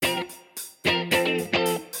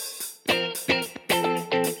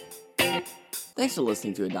Thanks for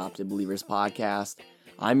listening to Adopted Believers Podcast.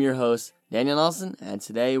 I'm your host, Daniel Nelson, and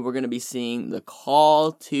today we're going to be seeing the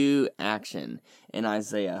call to action in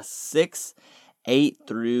Isaiah 6, 8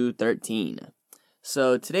 through 13.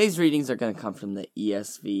 So today's readings are going to come from the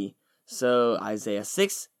ESV. So Isaiah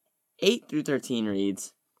 6, 8 through 13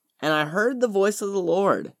 reads, "And I heard the voice of the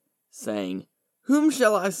Lord, saying, Whom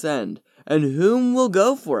shall I send, and whom will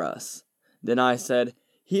go for us? Then I said,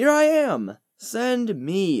 Here I am, send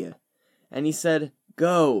me. And he said,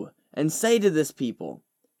 Go, and say to this people,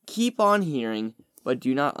 Keep on hearing, but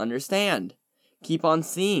do not understand. Keep on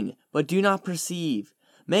seeing, but do not perceive.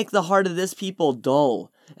 Make the heart of this people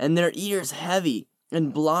dull, and their ears heavy,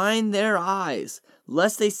 and blind their eyes,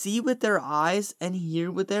 lest they see with their eyes, and hear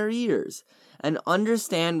with their ears, and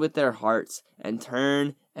understand with their hearts, and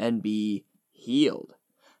turn and be healed.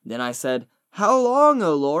 Then I said, How long,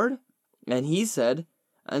 O Lord? And he said,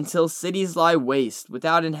 Until cities lie waste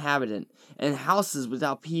without inhabitant, and houses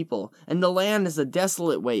without people, and the land is a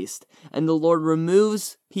desolate waste, and the Lord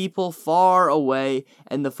removes people far away,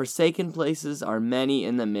 and the forsaken places are many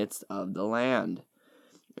in the midst of the land.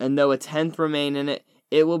 And though a tenth remain in it,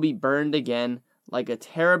 it will be burned again, like a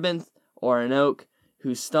terebinth or an oak,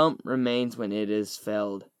 whose stump remains when it is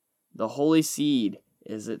felled. The holy seed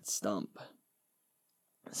is its stump."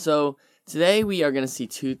 So today we are going to see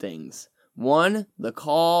two things. 1, the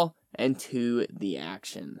call, and 2, the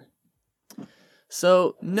action.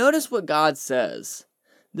 So notice what God says.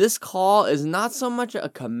 This call is not so much a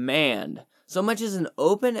command, so much as an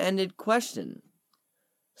open-ended question.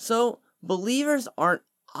 So believers aren't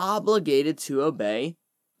obligated to obey,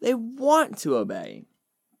 they want to obey.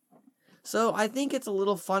 So I think it's a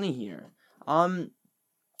little funny here.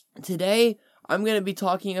 Today I'm going to be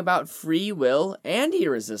talking about free will and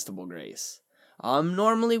irresistible grace.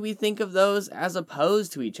 Normally we think of those as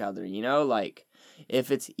opposed to each other, like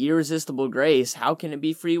if it's irresistible grace, how can it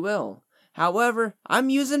be free will? However, I'm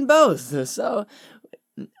using both, so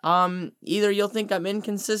either you'll think I'm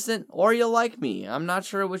inconsistent or you'll like me. I'm not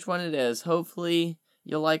sure which one it is. Hopefully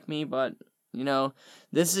you'll like me, but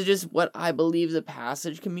this is just what I believe the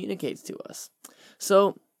passage communicates to us.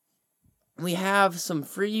 So we have some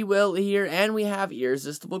free will here and we have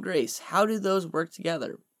irresistible grace. How do those work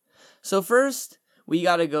together? So first, we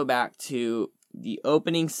got to go back to the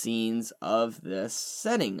opening scenes of this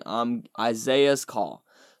setting, Isaiah's call.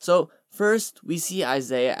 So first, we see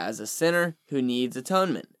Isaiah as a sinner who needs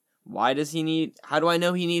atonement. How do I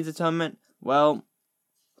know he needs atonement? Well,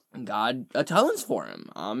 God atones for him.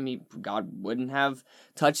 God wouldn't have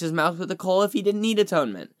touched his mouth with a coal if he didn't need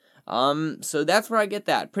atonement. So that's where I get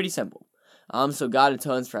that. Pretty simple. So God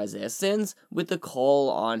atones for Isaiah's sins with the coal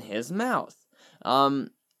on his mouth.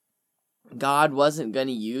 God wasn't going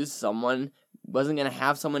to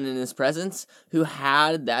have someone in his presence who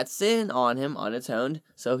had that sin on him unatoned,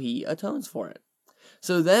 so he atones for it.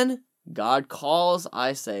 So then God calls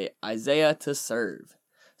Isaiah to serve.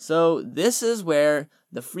 So this is where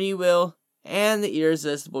the free will and the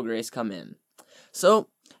irresistible grace come in. So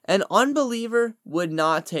an unbeliever would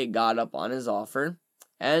not take God up on his offer,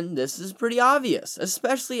 and this is pretty obvious,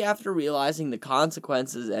 especially after realizing the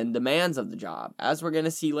consequences and demands of the job, as we're going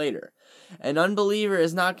to see later. An unbeliever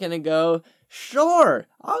is not going to go, Sure,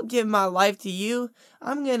 I'll give my life to you.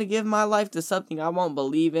 I'm going to give my life to something I won't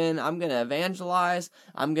believe in. I'm going to evangelize.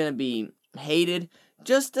 I'm going to be hated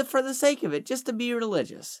just for the sake of it, just to be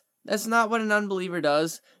religious. That's not what an unbeliever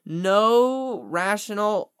does. No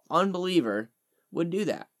rational unbeliever would do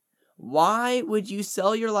that. Why would you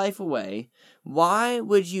sell your life away? Why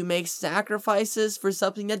would you make sacrifices for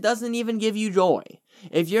something that doesn't even give you joy?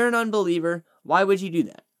 If you're an unbeliever, why would you do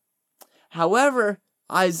that? However,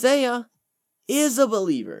 Isaiah is a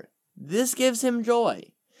believer. This gives him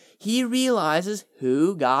joy. He realizes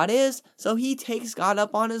who God is, so he takes God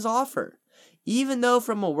up on his offer. Even though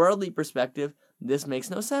from a worldly perspective, this makes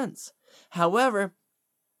no sense. However,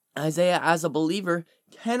 Isaiah as a believer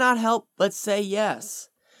cannot help but say yes.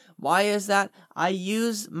 Why is that? I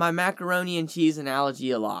use my macaroni and cheese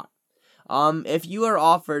analogy a lot. If you are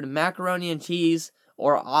offered macaroni and cheese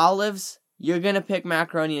or olives, you're going to pick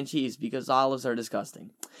macaroni and cheese because olives are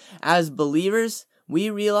disgusting. As believers,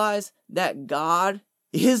 we realize that God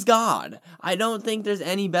is God. I don't think there's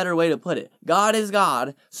any better way to put it. God is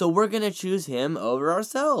God, so we're going to choose him over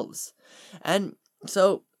ourselves. And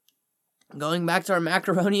so, going back to our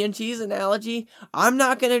macaroni and cheese analogy, I'm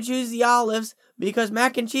not going to choose the olives because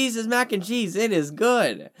mac and cheese is mac and cheese. It is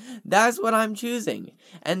good. That's what I'm choosing.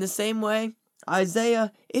 And the same way,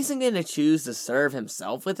 Isaiah isn't going to choose to serve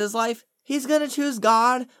himself with his life. He's going to choose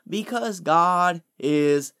God because God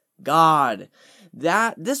is God.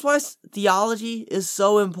 This is why theology is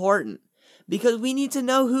so important. Because we need to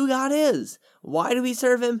know who God is. Why do we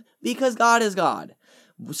serve Him? Because God is God.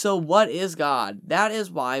 So what is God? That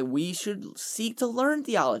is why we should seek to learn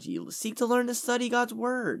theology, seek to learn to study God's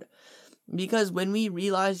Word. Because when we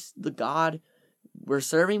realize the God we're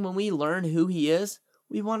serving, when we learn who He is,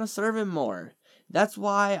 we want to serve Him more. That's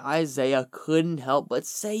why Isaiah couldn't help but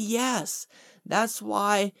say yes. That's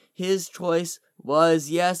why his choice was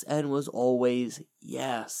yes and was always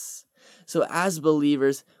yes. So as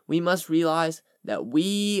believers, we must realize that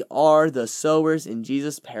we are the sowers in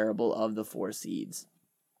Jesus' parable of the 4 seeds.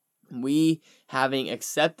 We, having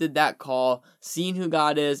accepted that call, seen who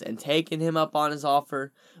God is, and taken Him up on His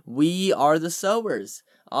offer, we are the sowers.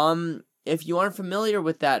 If you aren't familiar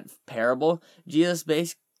with that parable, Jesus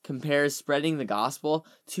basically compares spreading the gospel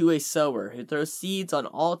to a sower who throws seeds on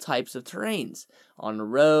all types of terrains. On a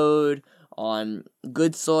road, on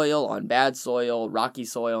good soil, on bad soil, rocky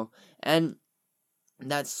soil. And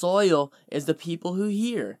that soil is the people who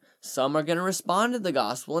hear. Some are going to respond to the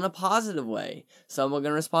gospel in a positive way. Some are going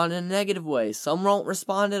to respond in a negative way. Some won't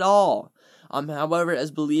respond at all. However, as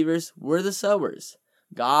believers, we're the sowers.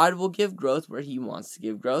 God will give growth where He wants to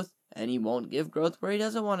give growth, and He won't give growth where He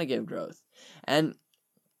doesn't want to give growth. And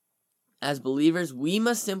as believers, we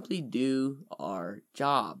must simply do our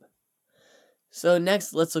job. So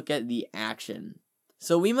next, let's look at the action.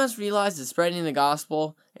 So we must realize that spreading the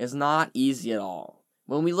gospel is not easy at all.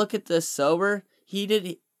 When we look at the sower,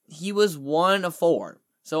 he was 1 of 4.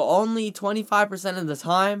 So only 25% of the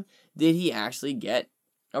time did he actually get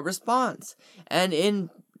a response. And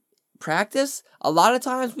in practice, a lot of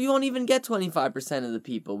times we won't even get 25% of the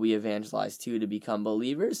people we evangelize to become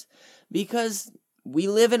believers, because we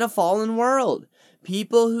live in a fallen world.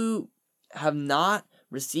 People who have not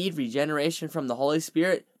received regeneration from the Holy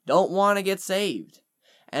Spirit don't want to get saved.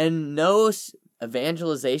 And no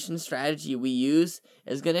evangelization strategy we use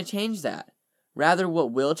is going to change that. Rather,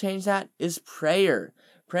 what will change that is prayer.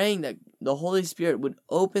 Praying that the Holy Spirit would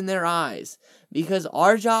open their eyes. Because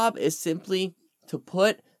our job is simply to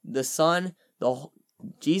put the Son,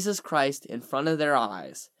 Jesus Christ, in front of their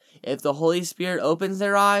eyes. If the Holy Spirit opens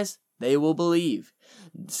their eyes, they will believe.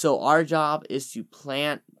 So our job is to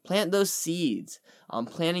plant those seeds.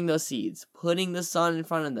 Planting those seeds, putting the Son in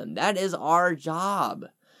front of them. That is our job.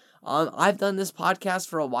 I've done this podcast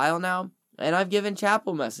for a while now, and I've given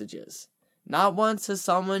chapel messages. Not once has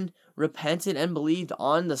someone repented and believed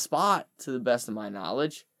on the spot, to the best of my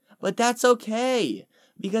knowledge. But that's okay,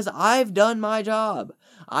 because I've done my job.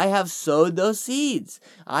 I have sowed those seeds.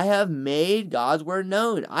 I have made God's Word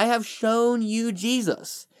known. I have shown you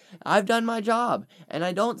Jesus. I've done my job. And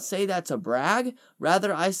I don't say that to brag.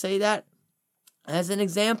 Rather, I say that as an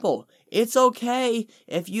example. It's okay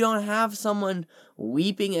if you don't have someone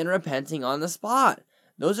weeping and repenting on the spot.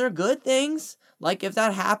 Those are good things. Like, if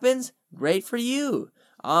that happens, great for you.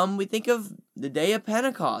 We think of the day of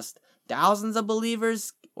Pentecost. Thousands of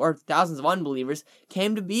believers, or thousands of unbelievers,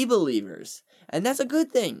 came to be believers. And that's a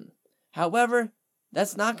good thing. However,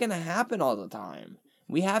 that's not going to happen all the time.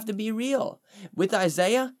 We have to be real. With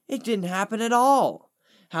Isaiah, it didn't happen at all.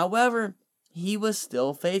 However, he was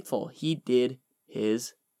still faithful. He did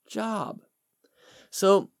his job.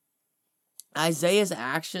 So, Isaiah's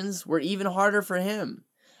actions were even harder for him.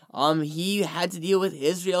 He had to deal with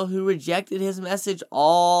Israel, who rejected his message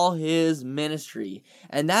all his ministry.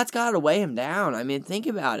 And that's got to weigh him down. I mean, think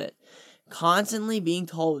about it. Constantly being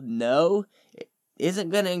told no isn't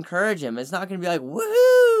going to encourage him. It's not going to be like,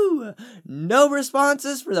 woohoo! No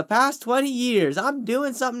responses for the past 20 years. I'm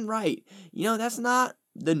doing something right. That's not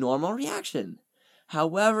the normal reaction.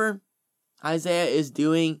 However, Isaiah is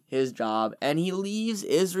doing his job, and he leaves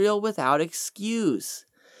Israel without excuse.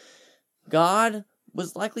 God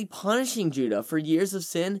was likely punishing Judah for years of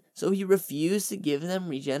sin, so he refused to give them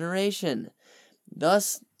regeneration,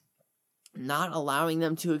 thus not allowing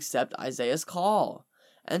them to accept Isaiah's call.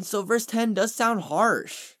 And so verse 10 does sound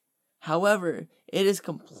harsh. However, it is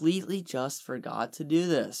completely just for God to do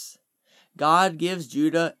this. God gives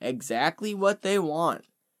Judah exactly what they want: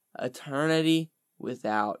 eternity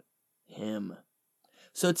without him.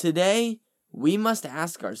 So today, we must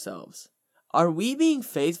ask ourselves, are we being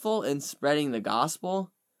faithful in spreading the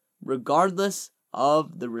gospel, regardless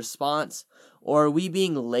of the response, or are we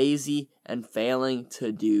being lazy and failing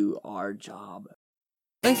to do our job?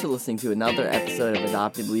 Thanks for listening to another episode of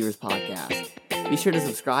Adopted Believers Podcast. Be sure to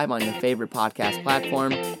subscribe on your favorite podcast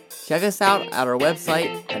platform. Check us out at our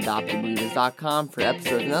website, adoptedbelievers.com, for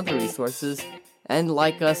episodes and other resources, and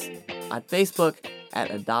like us at Facebook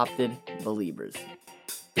at Adopted Believers.